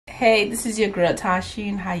Hey, this is your girl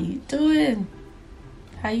Tysheen. How you doing?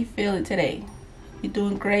 How you feeling today? You're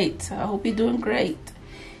doing great. I hope you're doing great.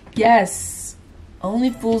 Yes,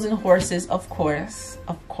 only fools and horses, of course,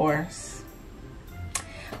 of course.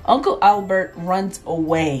 Uncle Albert runs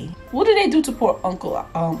away. What did they do to poor Uncle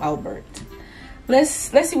Albert? Let's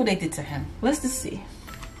see what they did to him. Let's just see.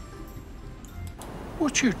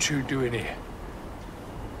 What you two doing here?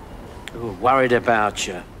 Oh, worried about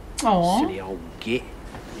you. Oh, Silly old git.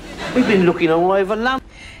 We've been looking all over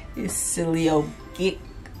you silly old git.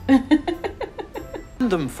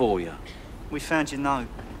 London for you. We found your note.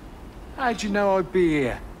 How'd you know I'd be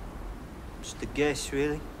here? Just a guess,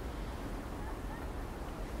 really.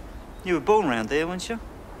 You were born round there, weren't you?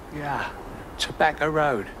 Yeah, Tobacco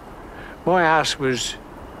Road. My house was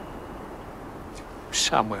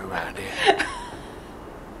somewhere around here.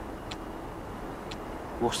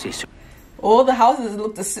 What's this All the houses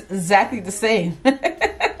look exactly the same.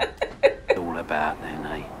 all about then,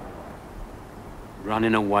 eh?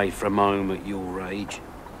 Running away from home at your age.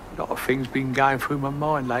 A lot of things been going through my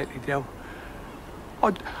mind lately, Del.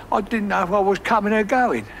 I didn't know if I was coming or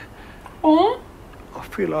going. Oh, I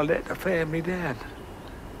feel I let the family down.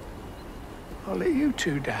 I let you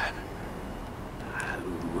two down.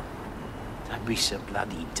 Oh, don't be so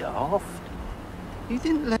bloody daft. You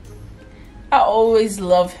didn't let I always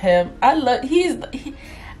love him. Out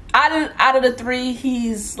of the three,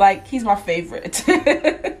 he's my favorite.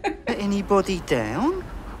 anybody down?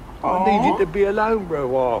 I needed to be alone for a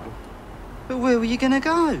while. But where were you going to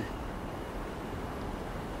go?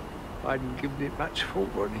 I hadn't given it much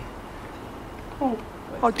thought, Ronnie. Oh,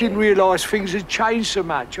 I didn't realise things had changed so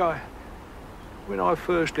much. When I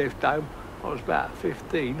first left home, I was about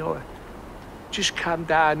 15. I just come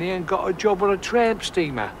down here and got a job on a tramp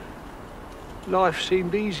steamer. Life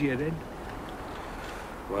seemed easier then.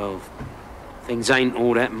 Well, things ain't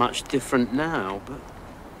all that much different now, but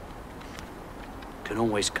can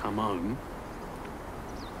always come home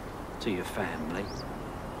to your family.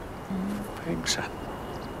 Thanks, son.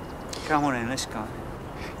 Come on in, let's go.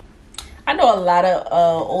 I know a lot of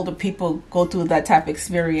older people go through that type of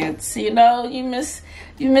experience. You know, you miss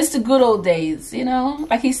the good old days. You know,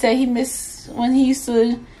 like he said, he missed when he used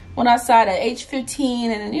to went outside at age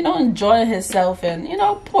 15 and enjoying himself. And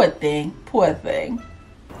poor thing.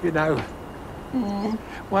 You know,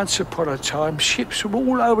 once upon a time, ships from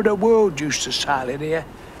all over the world used to sail in here.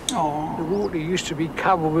 Oh, The water used to be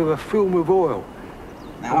covered with a film of oil.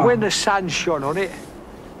 And when the sun shone on it,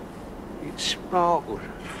 it sparkled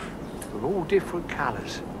with all different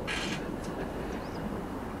colours.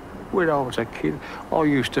 When I was a kid, I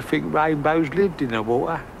used to think rainbows lived in the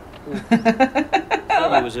water.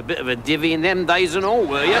 Well, you was a bit of a divvy in them days and all,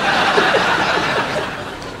 were you?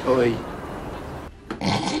 Oi.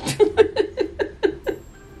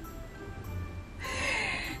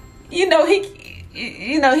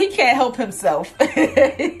 He can't help himself.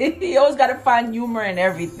 He always got to find humor in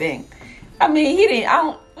everything. I mean, he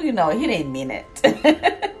didn't mean it.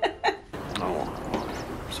 Oh,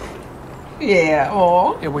 sorry. Yeah,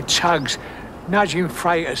 oh. There were tugs nudging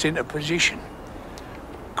freighters into position.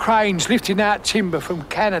 Cranes lifting out timber from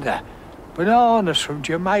Canada. Bananas from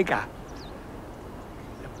Jamaica.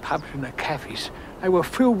 The pubs and the cafes, they were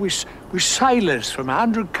filled with sailors from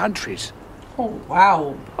 100 countries. Oh,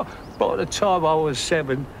 wow. By the time I was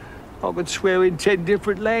 7, I could swear in 10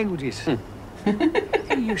 different languages.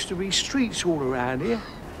 There used to be streets all around here.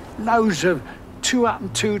 Loads of 2 up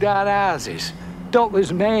and 2 down houses.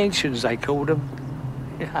 Dockers' mansions, they called them.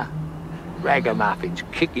 Yeah. Ragamuffins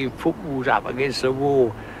kicking footballs up against the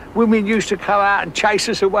wall. Women used to come out and chase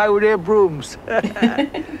us away with their brooms. Yeah.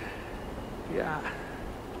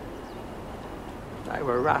 They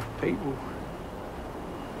were rough people.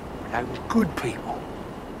 They were good people.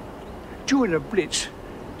 During the Blitz,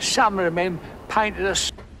 some of the men painted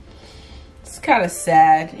us. It's kind of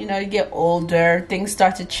sad. You get older, things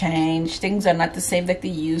start to change. Things are not the same like they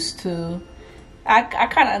used to. I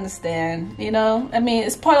kind of understand, I mean,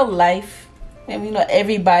 it's part of life. And,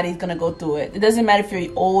 everybody's going to go through it. It doesn't matter if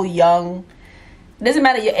you're old, young. It doesn't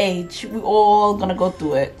matter your age. We're all going to go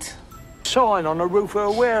through it. Sign on the roof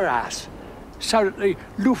of a warehouse so that the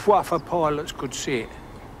Luftwaffe pilots could see it.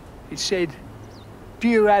 It said,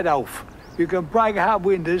 "Dear Adolf, you can break our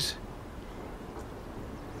windows,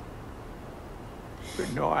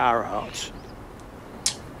 but not our hearts."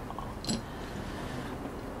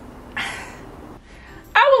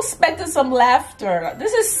 I was expecting some laughter.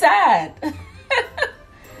 This is sad.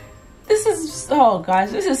 Oh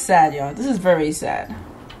gosh, this is sad, y'all. This is very sad.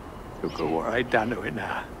 Look at what I done to it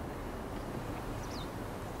now.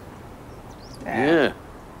 Yeah.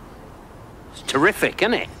 It's terrific,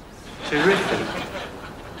 isn't it? Terrific.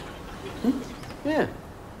 Yeah.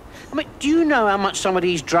 I mean, do you know how much some of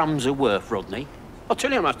these drums are worth, Rodney? I'll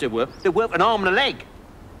tell you how much they're worth. They're worth an arm and a leg.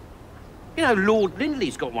 You know, Lord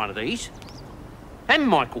Lindley's got one of these. And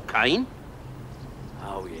Michael Caine.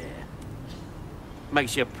 Oh, yeah.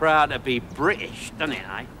 Makes you proud to be British, doesn't it,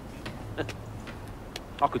 eh?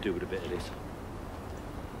 I could do with a bit of this.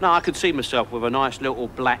 No, I could see myself with a nice little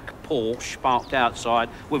black Porsche parked outside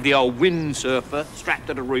with the old windsurfer strapped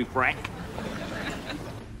to the roof rack.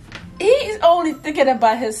 He's only thinking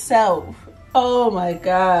about himself. Oh my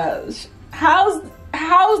gosh. How's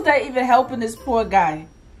that even helping this poor guy?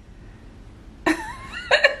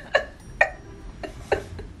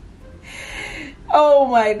 Oh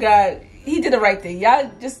my God. He did the right thing. Y'all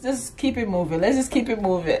just keep it moving. Let's just keep it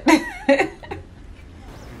moving.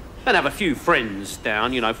 And have a few friends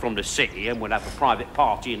down, you know, from the city, and we'll have a private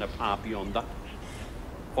party in a pub yonder.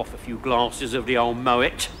 Off a few glasses of the old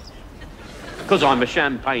Moet. Because I'm a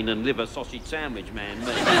champagne and liver sausage sandwich man,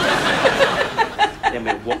 me. Then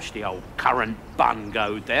we'll watch the old current bun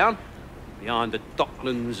go down behind the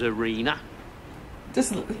Docklands Arena.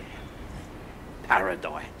 Just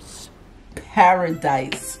Paradise.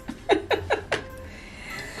 Paradise.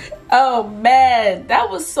 Oh man, that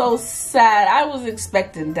was so sad. I was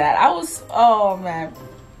expecting that. Oh man.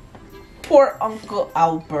 Poor Uncle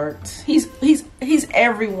Albert. He's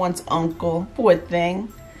everyone's uncle. Poor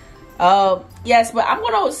thing. Yes, but I'm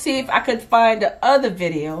gonna see if I could find the other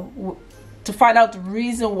video to find out the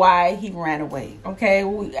reason why he ran away. Okay,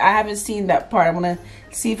 I haven't seen that part. I'm gonna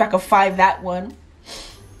see if I can find that one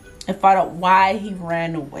and find out why he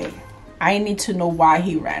ran away. I need to know why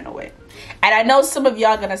he ran away. And I know some of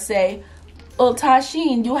y'all gonna say, "Oh,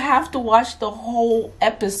 Tysheen, you have to watch the whole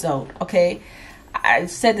episode." Okay,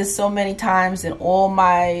 I've said this so many times in all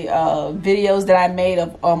my videos that I made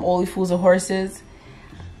of Only Fools and Horses.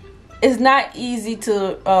 It's not easy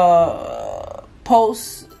to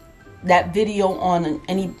post that video on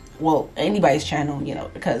anybody's channel, you know,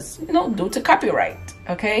 because, you know, due to copyright,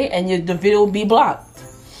 okay, and the video will be blocked.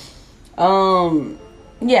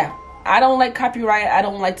 Yeah, I don't like copyright. I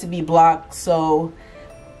don't like to be blocked, so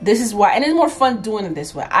this is why. And it's more fun doing it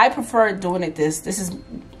this way. I prefer doing it this is a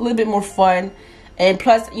little bit more fun. And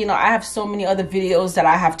plus, you know, I have so many other videos that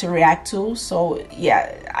I have to react to, so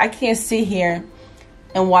yeah, I can't sit here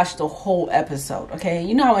and watch the whole episode. Okay,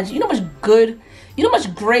 you know how much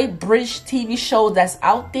great British TV shows that's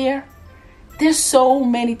out there. There's so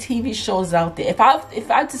many TV shows out there. If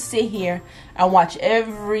I had to sit here and watch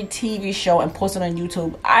every TV show and post it on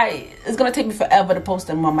YouTube, it's gonna take me forever to post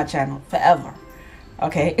them on my channel. Forever.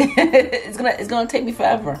 Okay, it's gonna take me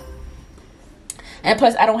forever. And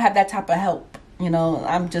plus, I don't have that type of help. You know,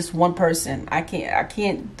 I'm just one person. I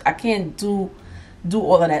can't do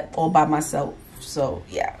all of that all by myself. So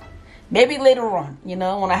yeah, maybe later on, you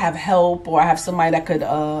know, when I have help or I have somebody that could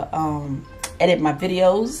edit my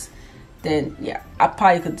videos, then yeah, I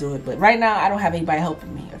probably could do it. But right now, I don't have anybody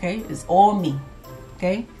helping me. Okay, it's all me.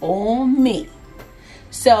 Okay, all me.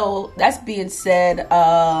 So that's being said,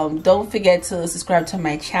 don't forget to subscribe to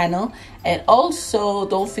my channel, and also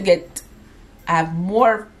don't forget, I have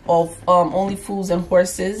more of Only Fools and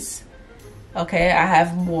Horses. Okay, I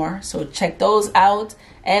have more, so check those out.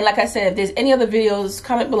 And like I said, if there's any other videos,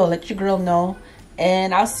 comment below, let your girl know,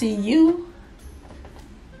 and I'll see you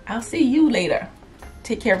later.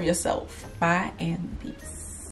 Take care of yourself. Bye and peace.